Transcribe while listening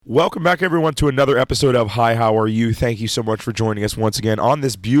Welcome back, everyone, to another episode of Hi, How Are You? Thank you so much for joining us once again on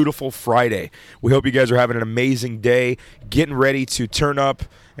this beautiful Friday. We hope you guys are having an amazing day, getting ready to turn up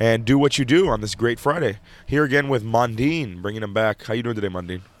and do what you do on this great Friday. Here again with Mondine, bringing him back. How you doing today,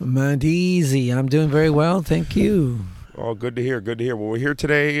 Mondine? Mandeezy, I'm doing very well, thank you. Oh, good to hear, good to hear. Well, we're here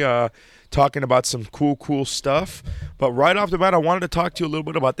today talking about some cool stuff. But right off the bat, I wanted to talk to you a little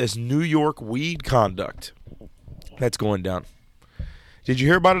bit about this New York weed conduct that's going down. Did you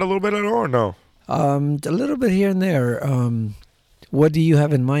hear about it a little bit at all or no? A little bit here and there. What do you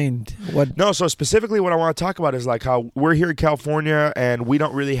have in mind? No, so specifically what I want to talk about is like how we're here in California and we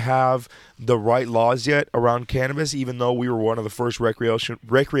don't really have the right laws yet around cannabis, even though we were one of the first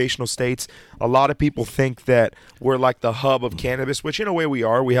recreational states. A lot of people think that we're like the hub of cannabis, which in a way we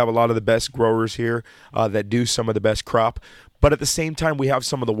are. We have a lot of the best growers here that do some of the best crop. But at the same time, we have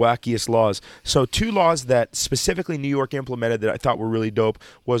some of the wackiest laws. So 2 laws that specifically New York implemented that I thought were really dope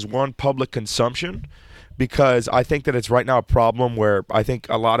was one, public consumption, because I think that it's right now a problem where I think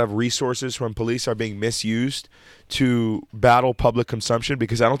a lot of resources from police are being misused to battle public consumption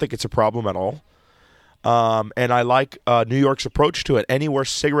because I don't think it's a problem at all. And I like New York's approach to it. Anywhere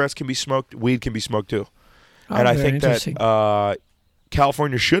cigarettes can be smoked, weed can be smoked too. And I think that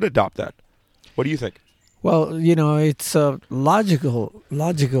California should adopt that. What do you think? Well, you know, it's a logical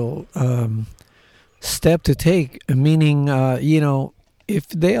step to take, meaning, if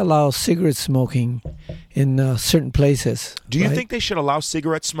they allow cigarette smoking in certain places. Do you think they should allow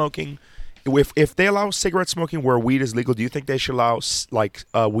cigarette smoking? If they allow cigarette smoking where weed is legal, do you think they should allow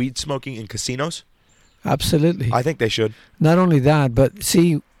weed smoking in casinos? Absolutely. I think they should. Not only that, but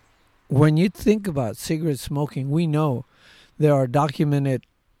see, when you think about cigarette smoking, we know there are documented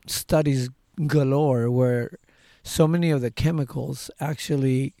studies galore where so many of the chemicals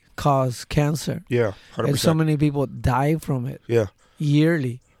actually cause cancer. Yeah, 100%. And so many people die from it. Yeah.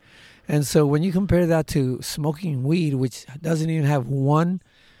 Yearly. And so when you compare that to smoking weed, which doesn't even have one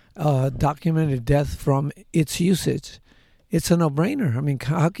documented death from its usage, it's a no-brainer. I mean,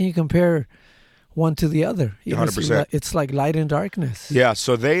 how can you compare one to the other? 100%. It's like light and darkness. Yeah,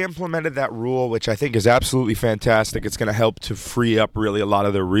 so they implemented that rule, which I think is absolutely fantastic. It's going to help to free up really a lot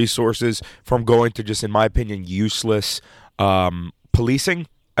of their resources from going to just, in my opinion, useless policing.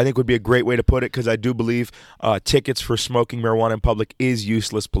 I think would be a great way to put it because I do believe tickets for smoking marijuana in public is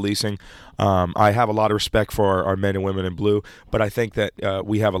useless policing. I have a lot of respect for our men and women in blue, but I think that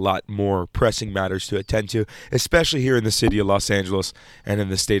we have a lot more pressing matters to attend to, especially here in the city of Los Angeles and in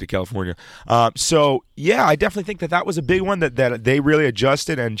the state of California. So, yeah, I definitely think that was a big one that they really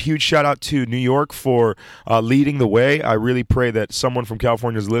adjusted, and huge shout out to New York for leading the way. I really pray that someone from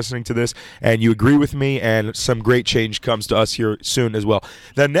California is listening to this and you agree with me and some great change comes to us here soon as well.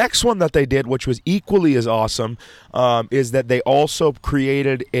 The next one that they did, which was equally as awesome, is that they also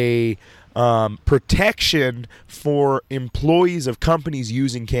created a protection for employees of companies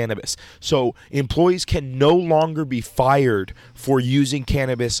using cannabis. So employees can no longer be fired for using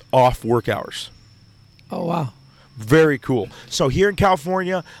cannabis off work hours. Oh, wow. Very cool. So here in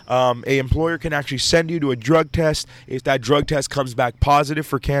California, a employer can actually send you to a drug test. If that drug test comes back positive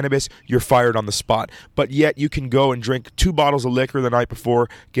for cannabis, you're fired on the spot. But yet you can go and drink 2 bottles of liquor the night before,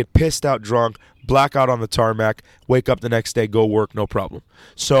 get pissed out drunk, black out on the tarmac, wake up the next day, go work, no problem.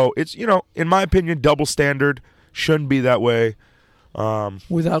 So it's, in my opinion, double standard. Shouldn't be that way.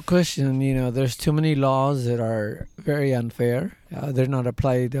 Without question, there's too many laws that are very unfair. They're not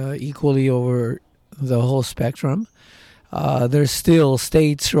applied equally over the whole spectrum. There's still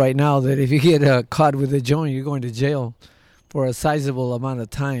states right now that if you get caught with a joint, you're going to jail for a sizable amount of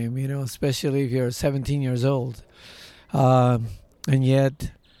time, especially if you're 17 years old. And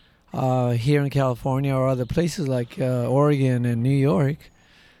yet, here in California or other places like Oregon and New York,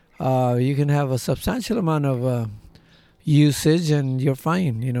 you can have a substantial amount of usage and you're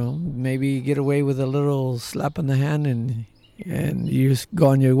fine, Maybe get away with a little slap on the hand and you just go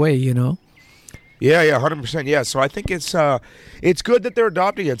on your way, Yeah, 100%. Yeah, so I think it's good that they're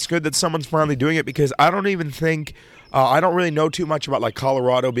adopting it. It's good that someone's finally doing it because I don't even think I don't really know too much about like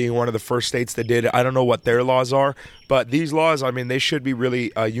Colorado being one of the first states that did it. I don't know what their laws are, but these laws, I mean, they should be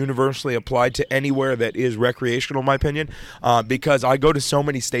really universally applied to anywhere that is recreational, in my opinion, because I go to so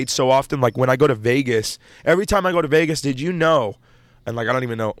many states so often. Like when I go to Vegas, every time I go to Vegas, did you know? And like I don't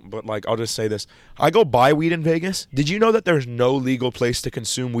even know, but like I'll just say this: I go buy weed in Vegas. Did you know that there's no legal place to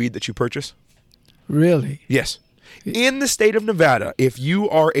consume weed that you purchase? Really? Yes. In the state of Nevada, if you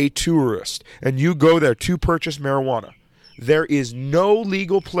are a tourist and you go there to purchase marijuana, there is no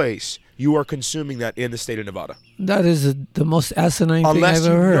legal place you are consuming that in the state of Nevada. That is the most asinine Unless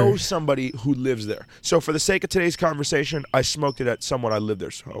thing I've you ever know heard. somebody who lives there. So for the sake of today's conversation, I smoked it at someone I lived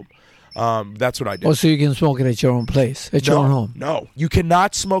there's home. That's what I did. Oh, so you can smoke it at your own place, at your own home. No, you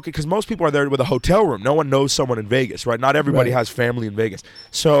cannot smoke it because most people are there with a hotel room. No one knows someone in Vegas, right? Not everybody Right. has family in Vegas.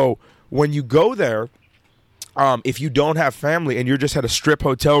 So when you go there, if you don't have family and you're just at a strip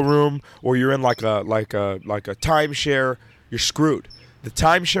hotel room or you're in like a timeshare, you're screwed. The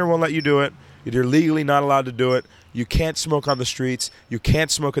timeshare won't let you do it. You're legally not allowed to do it. You can't smoke on the streets. You can't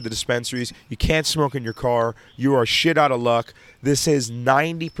smoke at the dispensaries. You can't smoke in your car. You are shit out of luck. This is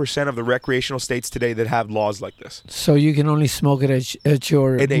 90% of the recreational states today that have laws like this. So you can only smoke it at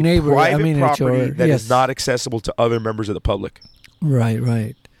your In a neighbor. private property that yes. is not accessible to other members of the public.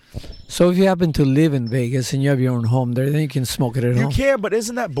 Right. So if you happen to live in Vegas and you have your own home there, then you can smoke it at You home. can, but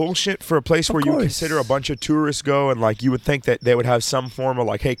isn't that bullshit for a place Of where you course. consider a bunch of tourists go and like you would think that they would have some form of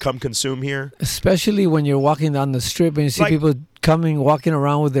like, hey, come consume here? Especially when you're walking down the strip and you see Like- people walking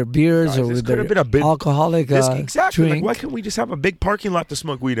around with their beers Guys, or this with could their have been a big- alcoholic Exactly. drink. Like, why can't we just have a big parking lot to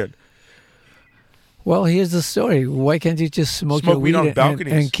smoke weed in? Well, here's the story. Why can't you just smoke your weed weed on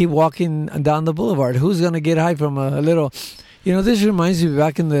balconies. and keep walking down the boulevard? Who's going to get high from a little... You know, this reminds me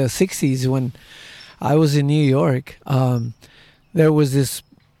back in the 60s when I was in New York. There was this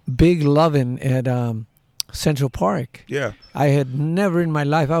big lovin' at Central Park. Yeah. I had never in my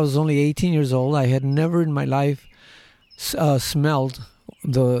life, I was only 18 years old, I had never in my life smelled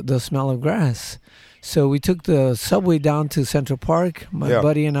the smell of grass. So we took the subway down to Central Park, my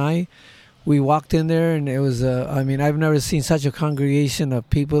buddy and I. We walked in there, and it was, I've never seen such a congregation of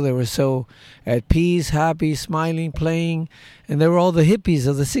people that were so at peace, happy, smiling, playing. And they were all the hippies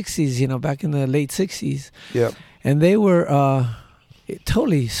of the 60s, back in the late 60s. Yeah. And they were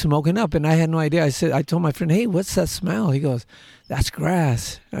totally smoking up, and I had no idea. I told my friend, hey, what's that smell? He goes, that's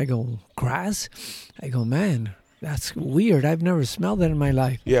grass. I go, grass? I go, man, that's weird. I've never smelled that in my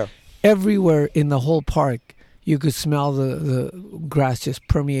life. Yeah. Everywhere in the whole park, you could smell the grass just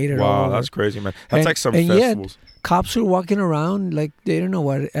permeated all Wow, over. that's crazy, man. That's And- like some and yet, festivals. cops were walking around like they didn't know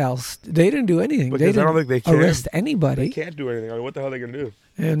what else. They didn't do anything. Because they I didn't don't think they can. arrest They anybody. can't do anything. I mean, what the hell are they going to do?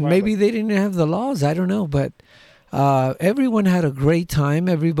 And Wow, maybe they didn't have the laws. I don't know. But everyone had a great time.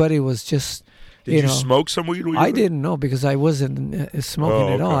 Everybody was just, Did you smoke some weed? When you I were- didn't know because I wasn't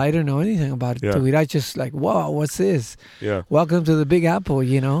smoking at all. okay. I didn't know anything about Yeah. the weed. I just like, wow, what's this? Yeah. Welcome to the Big Apple,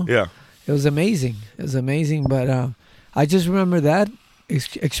 Yeah. It was amazing. It was amazing. But I just remember that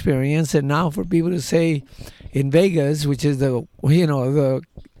experience. And now for people to say in Vegas, which is the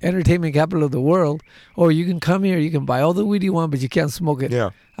entertainment capital of the world, or you can come here, you can buy all the weed you want, but you can't smoke it. Yeah.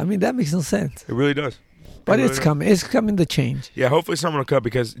 I mean, that makes no sense. It really does. But It it's really does. coming. It's coming to change. Yeah, hopefully someone will come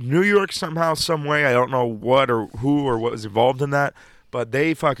because New York somehow, some way, I don't know what or who or what was involved in that, but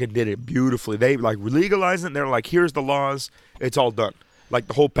they fucking did it beautifully. They like legalized it and they're like, here's the laws, it's all done. Like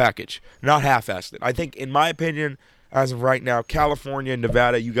the whole package. Not half-assed it. I think, in my opinion, as of right now, California and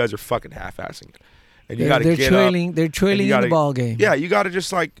Nevada, you guys are fucking half-assing it. And you got to They're get trailing. up. They're trailing in the ball game. Yeah, you got to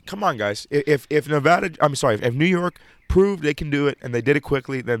just like, come on, guys. If New York proved they can do it and they did it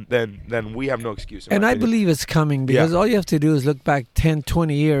quickly, then we have no excuse. in And my I opinion. believe it's coming because all you have to do is look back 10,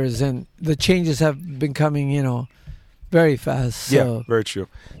 20 years and the changes have been coming, very fast. So. Yeah, very true.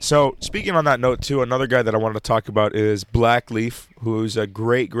 So speaking on that note too, another guy that I wanted to talk about is Blackleaf, who's a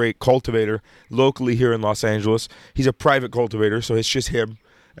great, great cultivator locally here in Los Angeles. He's a private cultivator, so it's just him.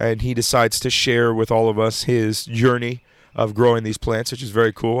 And he decides to share with all of us his journey of growing these plants, which is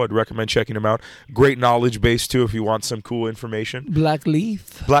very cool. I'd recommend checking him out. Great knowledge base too if you want some cool information. Black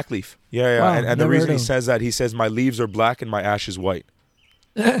leaf. Blackleaf. Yeah. Wow, and the never reason heard he of says that, he says, my leaves are black and my ash is white.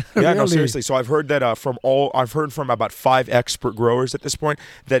 Yeah, Really? no, seriously. So I've heard that I've heard from about 5 expert growers at this point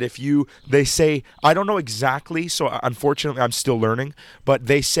that they say, I don't know exactly, so unfortunately I'm still learning, but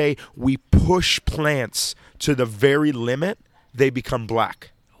they say we push plants to the very limit, they become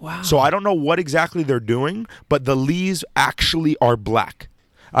black. Wow. So I don't know what exactly they're doing, but the leaves actually are black.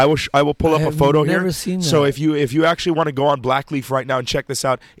 I will pull I up a have photo here. never seen So that. if you actually want to go on Blackleaf right now and check this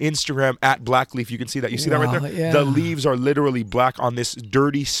out, Instagram at Blackleaf, you can see that. You see that right Wow, there? yeah. The leaves are literally black on this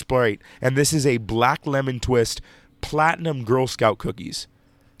dirty Sprite, and this is a black lemon twist platinum Girl Scout cookies,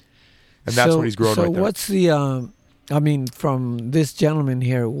 and that's what he's growing so right there. what's the? From this gentleman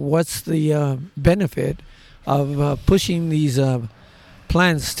here, what's the benefit of pushing these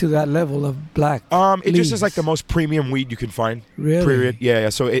plants to that level of black? It just is like leaves? the most premium weed you can find. Really? Period. Yeah.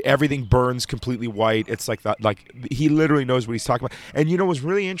 So everything burns completely white. It's like that. Like he literally knows what he's talking about. And what's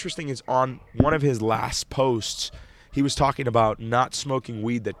really interesting is on one of his last posts, he was talking about not smoking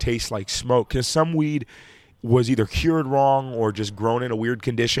weed that tastes like smoke. Because some weed, was either cured wrong or just grown in a weird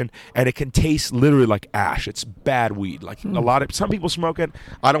condition, and it can taste literally like ash. It's bad weed. Like some people smoke it.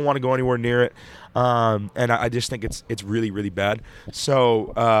 I don't want to go anywhere near it, and I just think it's really, really bad.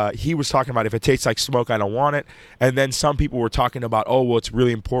 So he was talking about if it tastes like smoke, I don't want it. And then some people were talking about, oh, what's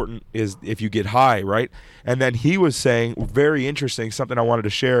really important is if you get high, right? And then he was saying, very interesting, something I wanted to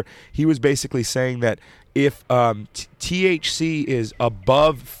share. He was basically saying that if THC is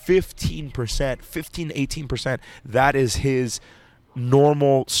above 15%, 15 to 18%, that is his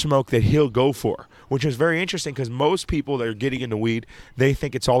normal smoke that he'll go for, which is very interesting because most people that are getting into weed, they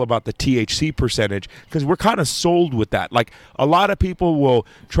think it's all about the THC percentage because we're kind of sold with that. Like a lot of people will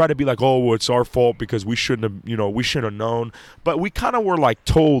try to be like, oh, well, it's our fault because we shouldn't have known. But we kind of were like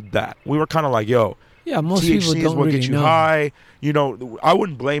told that. We were kind of like, yo, yeah, most THC people is don't what really gets you know. high. You know, I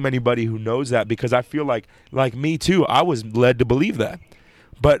wouldn't blame anybody who knows that because I feel like me too, I was led to believe that.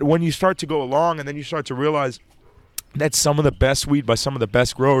 But when you start to go along and then you start to realize that some of the best weed by some of the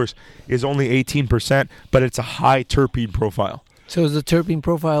best growers is only 18%, but it's a high terpene profile. So is the terpene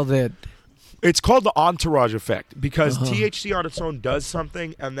profile that... It's called the entourage effect because THC on its own does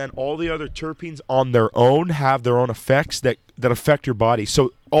something, and then all the other terpenes on their own have their own effects that affect your body.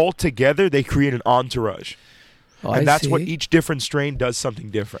 So all together, they create an entourage. Oh, And I that's see. what each different strain does something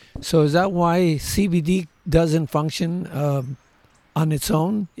different. So is that why CBD doesn't function on its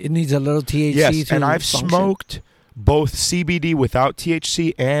own? It needs a little THC Yes, to and I've function? smoked both CBD without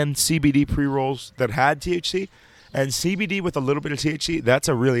THC and CBD pre-rolls that had THC. And CBD with a little bit of THC, that's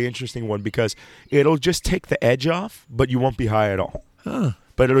a really interesting one because it'll just take the edge off, but you won't be high at all. Huh.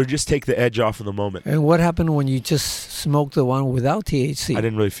 But it'll just take the edge off in the moment. And what happened when you just smoked the one without THC? I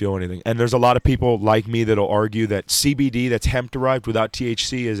didn't really feel anything. And there's a lot of people like me that'll argue that CBD that's hemp-derived without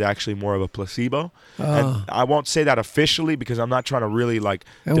THC is actually more of a placebo. And I won't say that officially because I'm not trying to really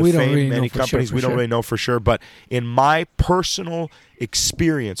And we don't defame really know many for companies. sure, We don't really know for sure. But in my personal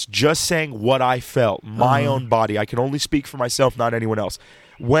experience, just saying what I felt, my own body, I can only speak for myself, not anyone else.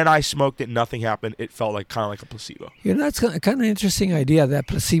 When I smoked it, nothing happened. It felt like kind of like a placebo. You know, that's kind of interesting idea, that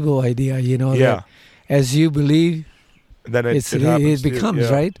placebo idea, you know. Yeah. That as you believe, Then it it becomes,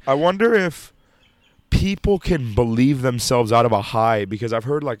 yeah. right? I wonder if people can believe themselves out of a high because I've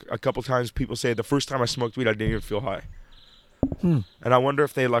heard like a couple times people say the first time I smoked weed, I didn't even feel high. And I wonder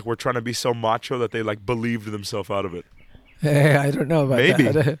if they like were trying to be so macho that they like believed themselves out of it. I don't know about Maybe.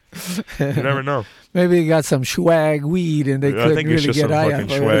 that. You never know. Maybe they got some swag weed and they I couldn't think it's really just get some high fucking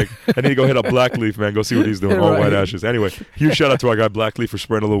off of it. swag. I need to go hit up Blackleaf, man. Go see what he's doing. All Right. white ashes. Anyway, huge shout out to our guy Blackleaf for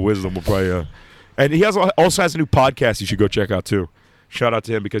spreading a little wisdom. We'll probably, and he also has a new podcast you should go check out too. Shout out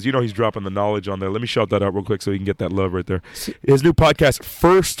to him because you know he's dropping the knowledge on there. Let me shout that out real quick so you can get that love right there. His new podcast,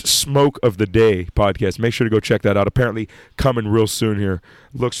 First Smoke of the Day podcast. Make sure to go check that out. Apparently coming real soon here.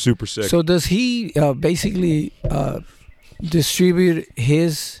 Looks super sick. So does he basically distribute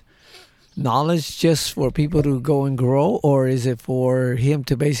his knowledge just for people to go and grow, or is it for him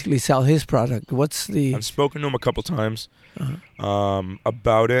to basically sell his product? What's the... I've spoken to him a couple times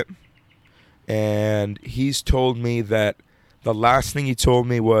about it, and he's told me that the last thing he told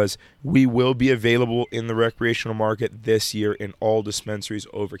me was we will be available in the recreational market this year in all dispensaries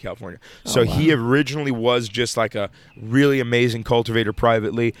over California. So he originally was just like a really amazing cultivator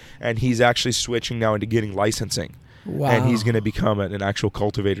privately, and he's actually switching now into getting licensing. Wow. And he's going to become an actual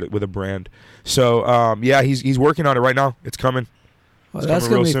cultivator with a brand. So, yeah, he's working on it right now. It's coming. Well, It's that's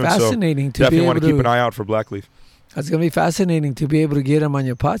coming going to real be soon, so fascinating to be definitely able want to to... keep an eye out for Blackleaf. That's going to be fascinating to be able to get him on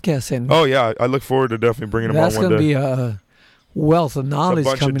your podcast. And Oh, yeah, I look forward to definitely bringing him that's on one going to day. be a wealth of It's a knowledge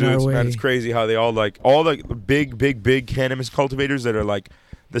bunch of coming our dudes, way. man. It's crazy how they all the big cannabis cultivators that are like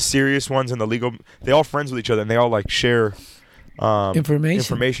the serious ones and the legal. They all friends with each other and they all like share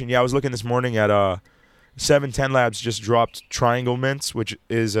information. Yeah, I was looking this morning at 710 Labs just dropped Triangle Mints, which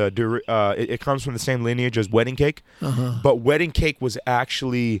is it comes from the same lineage as Wedding Cake, but Wedding Cake was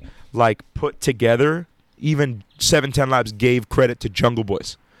actually like put together. Even 710 Labs gave credit to Jungle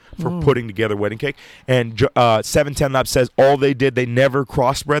Boys for putting together Wedding Cake, and 710 Labs says all they did, they never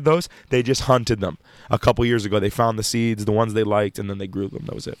crossbred those, they just hunted them. A couple years ago, they found the seeds, the ones they liked, and then they grew them.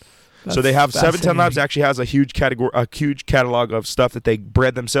 That was it. So they have 710 Labs actually has a huge catalog of stuff that they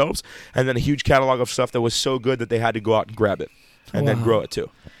bred themselves, and then a huge catalog of stuff that was so good that they had to go out and grab it and then grow it too.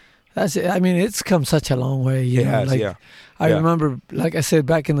 That's it. I mean, it's come such a long way. You know, has, like, yeah. I remember, like I said,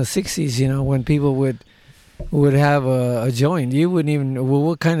 back in the 60s, you know, when people would would have a joint, you wouldn't even. Well,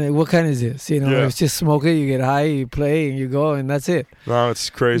 what kind is this? You know, Yeah. it's just smoke it. You get high, you play, and you go, and that's it. No, it's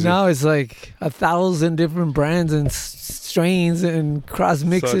crazy. Now it's like 1,000 different brands and strains and cross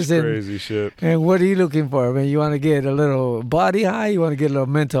mixes Such and. crazy shit. And what are you looking for? I mean, you want to get a little body high, you want to get a little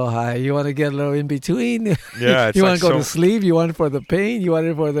mental high, you want to get a little in between. Yeah, it's you like want to go so- to sleep, you want it for the pain, you want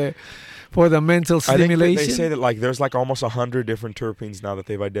it for the mental I think stimulation. that they say that like there's like almost 100 different terpenes now that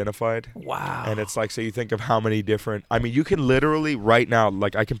they've identified. Wow. And it's like, so you think of how many different, I mean, you can literally right now,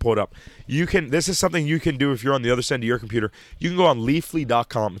 like I can pull it up. This is something you can do if you're on the other side of your computer. You can go on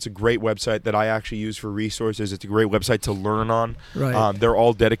leafly.com. It's a great website that I actually use for resources. It's a great website to learn on. Right. They're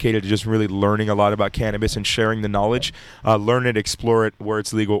all dedicated to just really learning a lot about cannabis and sharing the knowledge. Learn it, explore it, where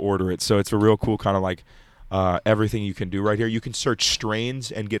it's legal, order it. So it's a real cool kind of like everything you can do right here. You can search strains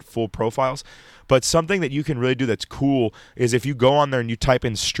and get full profiles. But something that you can really do that's cool is if you go on there and you type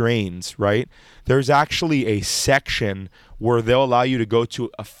in strains, right? There's actually a section where they'll allow you to go to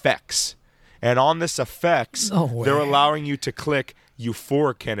effects. And on this effects, No way. they're allowing you to click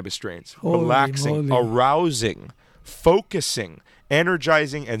euphoric cannabis strains, Holy relaxing, moly. arousing, focusing,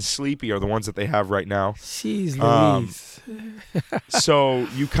 energizing, and sleepy are the ones that they have right now. Jeez Um, Louise. So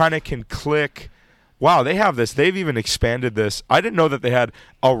you kind of can click. Wow, they have this. They've even expanded this. I didn't know that they had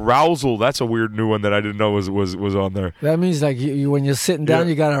arousal. That's a weird new one that I didn't know was on there. That means like you when you're sitting down, Yeah.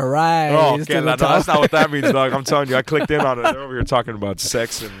 you got to rise. Oh, to okay, the that's top. not what that means, dog. I'm telling you, I clicked in on it. They're over here talking about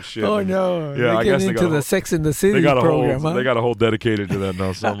sex and shit. Oh and no! Yeah, I They're guess getting they into got a the whole- Sex in the City They got a program. whole. huh? They got a whole dedicated to that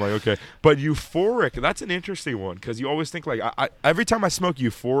now. So I'm like, okay. But euphoric, that's an interesting one because you always think like, I every time I smoke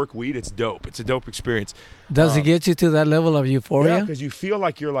euphoric weed, it's dope. It's a dope experience. Does it get you to that level of Yeah, euphoria? because you feel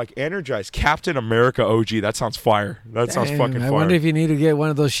like you're like energized. Captain America OG. That sounds fire. That sounds Damn, fucking I fire. wonder if you need to get one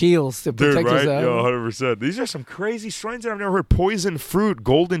of those shields to Dude, protect right? yourself. Yo, 100%. These are some crazy strains that I've never heard. Poison fruit,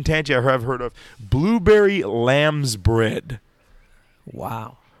 golden tangy, I have heard of. Blueberry lamb's bread,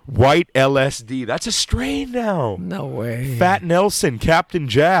 Wow! white LSD. That's a strain now. No way. Fat Nelson, Captain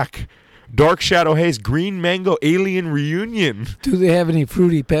Jack, Dark Shadow Haze, Green Mango, Alien Reunion. Do they have any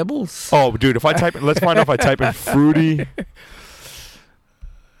fruity pebbles? Oh, dude, if I type in, let's find out if I type in fruity.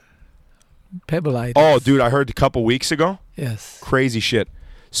 Pebbleitis. Oh, dude, I heard a couple weeks ago. Yes. Crazy shit.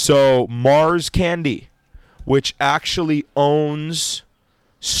 So Mars Candy, which actually owns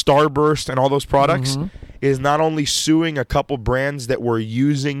Starburst and all those products, Mhm. is not only suing a couple brands that were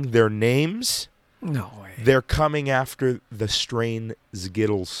using their names, No way. they're coming after the strain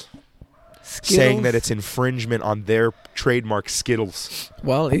Skittles, Skittles? saying that it's infringement on their trademark Skittles.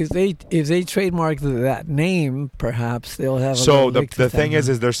 Well, if they trademark that name, perhaps they'll have. So the thing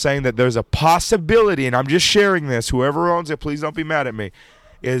is they're saying that there's a possibility, and I'm just sharing this. Whoever owns it, please don't be mad at me.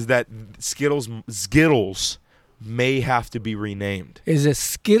 Is that Skittles may have to be renamed is it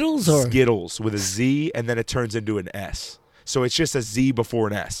Skittles or Skittles with a Z, and then it turns into an S. So it's just a Z before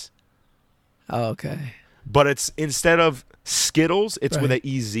an S. Oh, okay. But it's instead of Skittles, it's with Right. an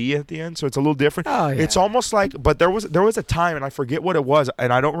EZ at the end, so it's a little different. Oh, yeah. It's almost like, but there was a time, and I forget what it was,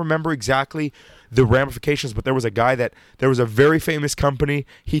 and I don't remember exactly the ramifications, but there was a very famous company.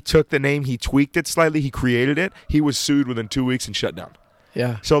 He took the name, he tweaked it slightly, he created it. He was sued within 2 weeks and shut down.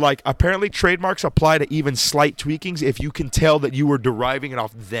 Yeah. So, like, apparently trademarks apply to even slight tweakings if you can tell that you were deriving it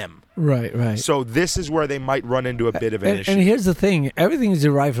off them. Right. Right. So this is where they might run into a bit of an issue. And here's the thing: everything is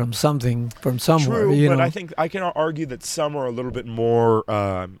derived from something, from somewhere. True, you but know? I think I can argue that some are a little bit more,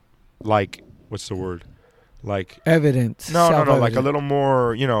 like, what's the word? Like, evidence. no, like a self-evident. little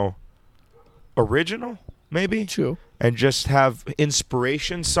more, original, maybe? True. And just have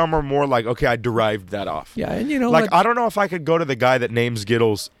inspiration. Some are more like, okay, I derived that off. Yeah, and you know Like, what? I don't know if I could go to the guy that names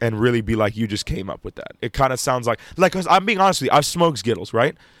Skittles and really be like, you just came up with that. It kind of sounds like, cause I'm being honest with you, I've smoked Skittles,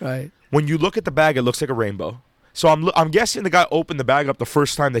 right? Right. When you look at the bag, it looks like a rainbow. So I'm guessing the guy opened the bag up the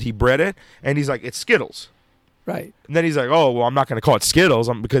first time that he bred it, and he's like, it's Skittles. Right. And then he's like, oh, well, I'm not going to call it Skittles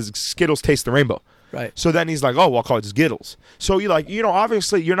because Skittles taste the rainbow. Right. So then he's like, oh, well, I'll call it Skittles. So you like,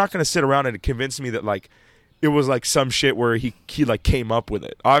 obviously you're not going to sit around and convince me that like it was like some shit where he like came up with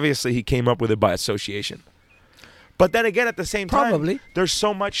it. Obviously he came up with it by association. But then again, at the same time, Probably. there's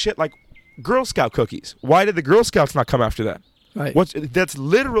so much shit like Girl Scout cookies. Why did the Girl Scouts not come after that? Right. That's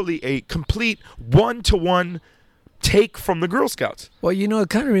literally a complete one-to-one take from the Girl Scouts. Well, it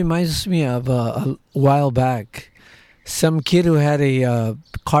kind of reminds me of a while back, some kid who had a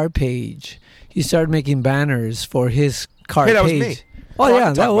car page. He started making banners for his car Hey, that was page. me. Oh, I yeah, can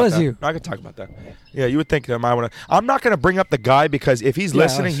talk that about was you. I can talk about that. Yeah, you would think that I want to. I'm not going to bring up the guy because if he's Yeah,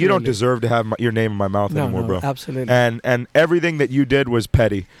 listening, you don't absolutely. deserve to have your name in my mouth No, anymore, no, bro. absolutely. And everything that you did was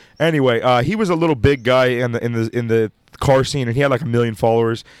petty. Anyway, he was a little big guy in the car scene, and he had like 1 million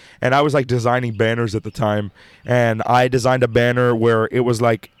followers. And I was like designing banners at the time, and I designed a banner where it was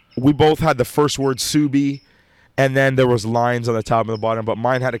like we both had the first word Subi, and then there was lines on the top and the bottom, but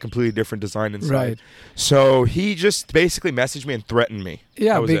mine had a completely different design inside. Right. So he just basically messaged me and threatened me.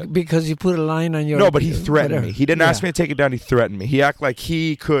 Yeah, That was it. because you put a line on your. No, but he threatened whatever. me. He didn't ask me to take it down. He threatened me. He acted like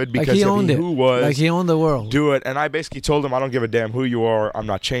he could because like he if owned he it. who was Like he owned the world. do it. And I basically told him I don't give a damn who you are. I'm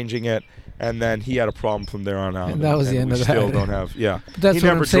not changing it. And then he had a problem from there on out. And that was the end we of that. Still don't have. Yeah. But that's He what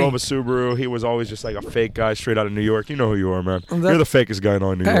never I'm saying. drove a Subaru. He was always just like a fake guy straight out of New York. You know who you are, man. And You're the fakest guy in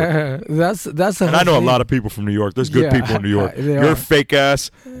all New York. that's the. And I know a lot of people from New York. There's good Yeah, people in New York. they You're are. fake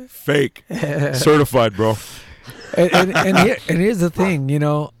ass, fake, certified, bro. and here's the thing, you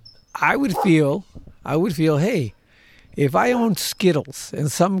know, I would feel, hey, if I owned Skittles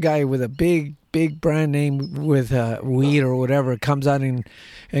and some guy with a big brand name with weed or whatever comes out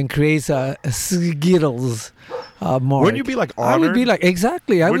and creates a Skittles mark, Wouldn't you be like honored? I would be like,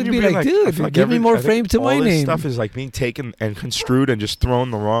 exactly. I Wouldn't would you be like, I dude, feel like give me more I think fame to all my this name. Stuff is like being taken and construed and just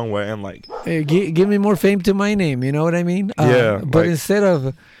thrown the wrong way, and like Give me more fame to my name. You know what I mean? Yeah, But like- instead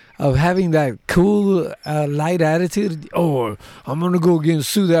of having that cool light attitude, oh, I'm gonna go again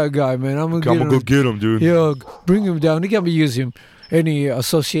sue that guy, man. I'm gonna go get him, dude. Yeah, bring him down. He can't be using any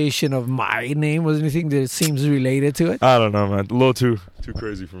association of my name or anything that seems related to it. I don't know, man. A little too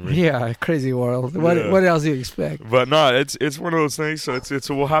crazy for me. Yeah, crazy world. Yeah. What else do you expect? But no, it's one of those things. So it's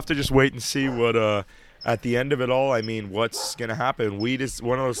we'll have to just wait and see what at the end of it all. I mean, what's gonna happen? Weed is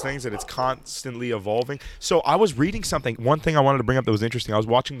one of those things that it's constantly evolving. So I was reading something. One thing I wanted to bring up that was interesting. I was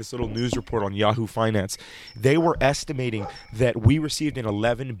watching this little news report on Yahoo Finance. They were estimating that we received an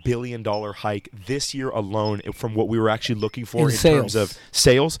 $11 billion hike this year alone from what we were actually looking for in terms of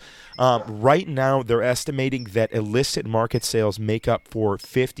sales. Right now, they're estimating that illicit market sales make up for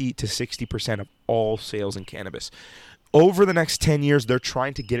 50 to 60% of all sales in cannabis. Over the next 10 years, they're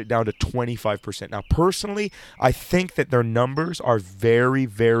trying to get it down to 25%. Now, personally, I think that their numbers are very,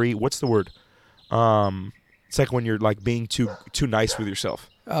 very, what's the word? It's like when you're like being too nice with yourself.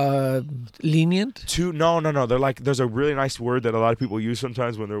 Lenient? No. They're like, there's a really nice word that a lot of people use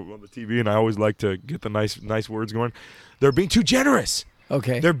sometimes when they're on the TV, and I always like to get the nice words going. They're being too generous.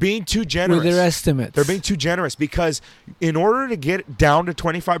 Okay. They're being too generous. With their estimates. They're being too generous because in order to get it down to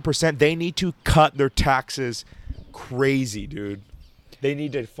 25%, they need to cut their taxes crazy, dude. They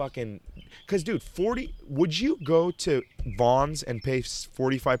need to fucking... Because, dude, would you go to Vons and pay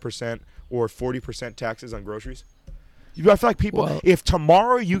 45% or 40% taxes on groceries? I feel like people... Well, if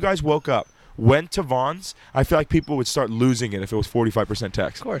tomorrow you guys woke up, went to Vons, I feel like people would start losing it if it was 45%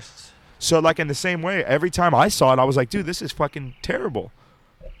 tax. of course. So, like, in the same way, every time I saw it, I was like, dude, this is fucking terrible.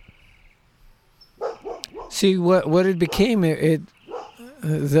 See what it became.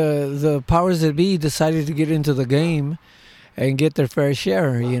 The powers that be decided to get into the game and get their fair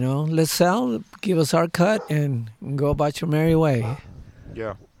share. You know, let's sell, give us our cut, and go about your merry way.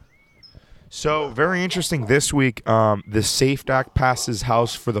 Yeah. So, very interesting this week. The SAFE Act passes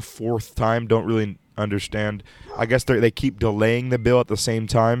House for the fourth time. Don't really understand. I guess they keep delaying the bill at the same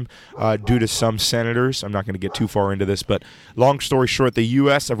time due to some senators. I'm not going to get too far into this, but long story short, the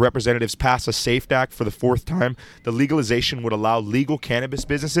U.S. of Representatives passed a SAFE Act for the fourth time. The legalization would allow legal cannabis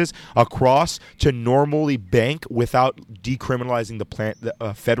businesses across to normally bank without decriminalizing the plant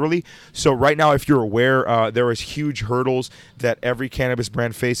federally. So right now, if you're aware, there is huge hurdles that every cannabis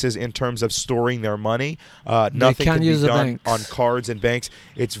brand faces in terms of storing their money. Nothing can be done on cards and banks.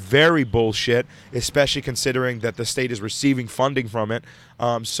 It's very bullshit, especially considering that the state is receiving funding from it.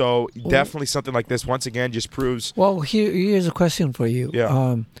 So definitely something like this, once again, just proves... Well, here's a question for you.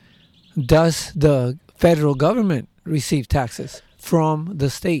 Yeah. Does the federal government receive taxes from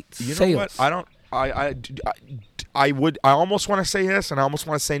the state's You sales? know what? I don't... I almost want to say yes, and I almost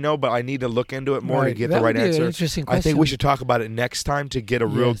want to say no, but I need to look into it more to get the right answer. Interesting question. I think we should talk about it next time to get a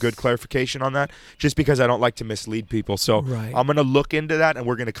real good clarification on that, just because I don't like to mislead people. So I'm going to look into that, and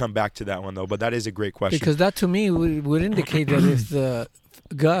we're going to come back to that one, though. But that is a great question. Because that, to me, would indicate that if the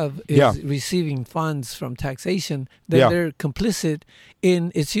Gov is receiving funds from taxation, then they're complicit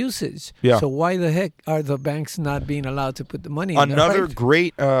in its usage. Yeah. So why the heck are the banks not being allowed to put the money in Another there?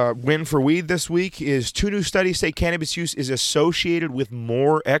 great win for weed this week is 2 new studies say cannabis use is associated with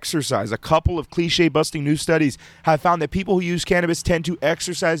more exercise. A couple of cliche-busting new studies have found that people who use cannabis tend to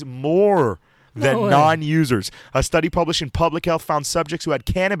exercise more than No way. non-users. A study published in Public Health found subjects who had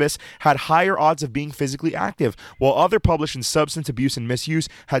cannabis had higher odds of being physically active, while other published in Substance Abuse and Misuse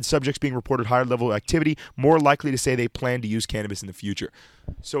had subjects being reported higher level of activity, more likely to say they plan to use cannabis in the future.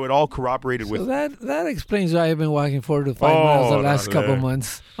 So it all corroborated So with... that explains why I've been walking 4 to 5 miles the last couple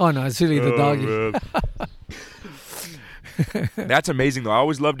months. Oh no, it's really the doggy. That's amazing, though. I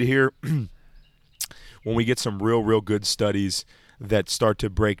always love to hear when we get some real good studies that start to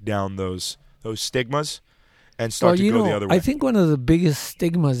break down those stigmas and start to go the other way. I think one of the biggest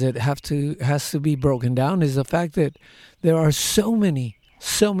stigmas that has to be broken down is the fact that there are so many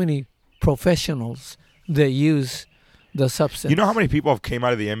professionals that use the substance. You know how many people have came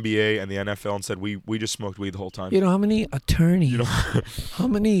out of the NBA and the NFL and said we just smoked weed the whole time? You know how many attorneys, how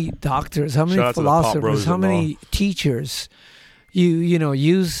many doctors, how many philosophers, how many teachers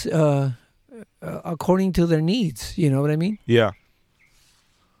use according to their needs. You know what I mean? Yeah.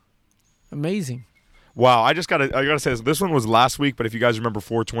 Amazing. Wow, I gotta say this one was last week, but if you guys remember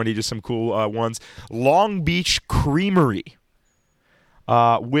 420, just some cool ones. Long Beach Creamery,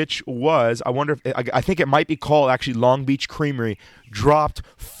 which was, I think it might be called actually Long Beach Creamery, dropped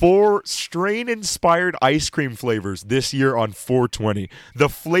 4 strain-inspired ice cream flavors this year on 420. The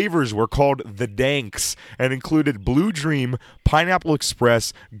flavors were called the Danks and included Blue Dream, Pineapple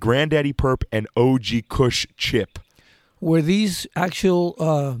Express, Granddaddy Perp, and OG Kush Chip. Were these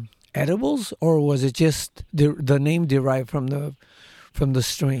actual edibles, or was it just the name derived from the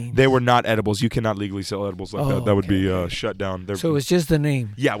strain? They were not edibles. You cannot legally sell edibles like that. That would be shut down. So it's just the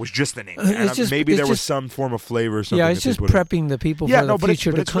name. Yeah, it was just the name. Maybe there was some form of flavor or something. Yeah, it's just prepping the people for the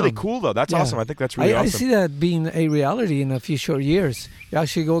future to come. It's really cool, though. That's awesome. I think that's really awesome. I see that being a reality in a few short years. You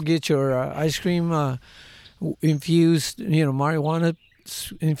actually go get your ice cream infused, marijuana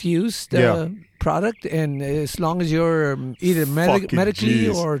infused product, and as long as you're either medically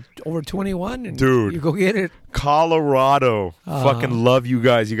or over 21, and dude, you go get it. Colorado, fucking love you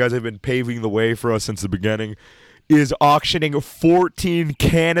guys. You guys have been paving the way for us since the beginning. Is auctioning 14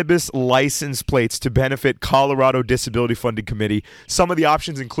 cannabis license plates to benefit Colorado Disability Funding Committee. Some of the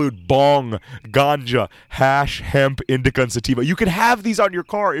options include bong, ganja, hash, hemp, indica, and sativa. You can have these on your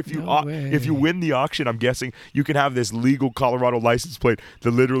car if you win the auction. I'm guessing you can have this legal Colorado license plate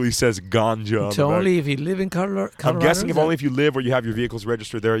that literally says ganja. It's only if you live in Colorado. I'm guessing only if you live or you have your vehicles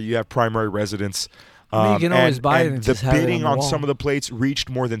registered there. You have primary residence. You can always buy it and the just have it bidding on on some of the plates reached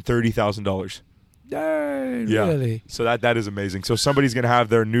more than $30,000. Really? So that is amazing. So somebody's gonna have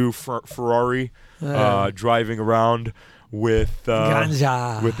their new Ferrari driving around with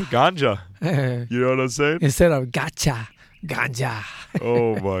ganja. With the ganja. You know what I'm saying? Instead of ganja.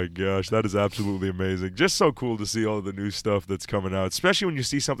 Oh my gosh, that is absolutely amazing. Just so cool to see all the new stuff that's coming out, especially when you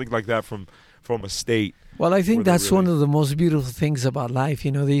see something like that from a state. Well, I think that's one of the most beautiful things about life.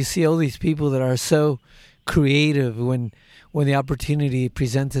 You see all these people that are so creative when the opportunity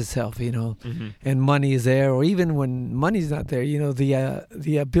presents itself, and money is there, or even when money's not there,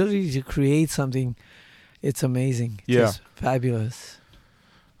 the ability to create something, it's amazing. Yeah. Just fabulous.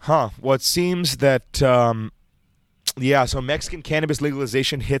 Well, it seems that, so Mexican cannabis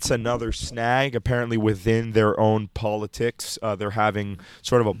legalization hits another snag, apparently within their own politics. They're having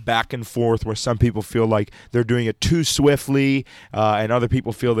sort of a back and forth where some people feel like they're doing it too swiftly, and other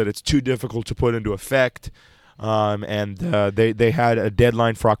people feel that it's too difficult to put into effect. They had a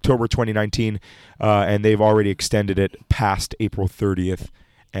deadline for October 2019, and they've already extended it past April 30th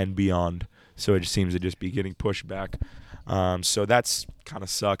and beyond. So it just seems to just be getting pushed back. So that's kind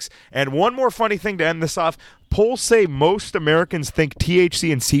of sucks. And one more funny thing to end this off. Polls say most Americans think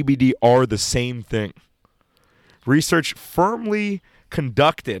THC and CBD are the same thing. Research firmly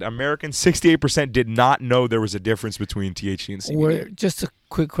conducted. Americans, 68% did not know there was a difference between THC and CBD. Just a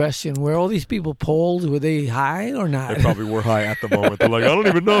quick question. Were all these people polled? Were they high or not? They probably were high at the moment. They're like, I don't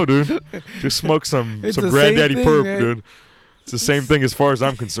even know, dude. Just smoke some Granddaddy Perp, dude. It's the same thing as far as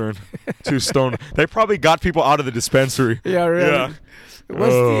I'm concerned. 2 stone. They probably got people out of the dispensary. Yeah, really. Yeah.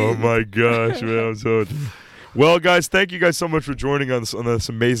 Oh, my gosh, man. I'm so... Well, guys, thank you guys so much for joining us on this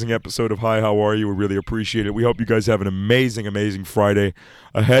amazing episode of Hi, How Are You? We really appreciate it. We hope you guys have an amazing, amazing Friday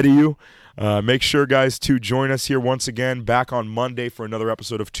ahead of you. Make sure, guys, to join us here once again back on Monday for another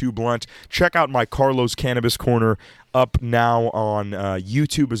episode of Too Blunt. Check out my Carlos Cannabis Corner up now on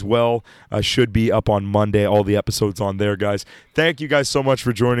YouTube as well. Should be up on Monday. All the episodes on there, guys. Thank you guys so much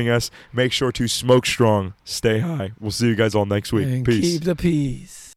for joining us. Make sure to smoke strong, stay high. We'll see you guys all next week. And Peace. Keep the peace.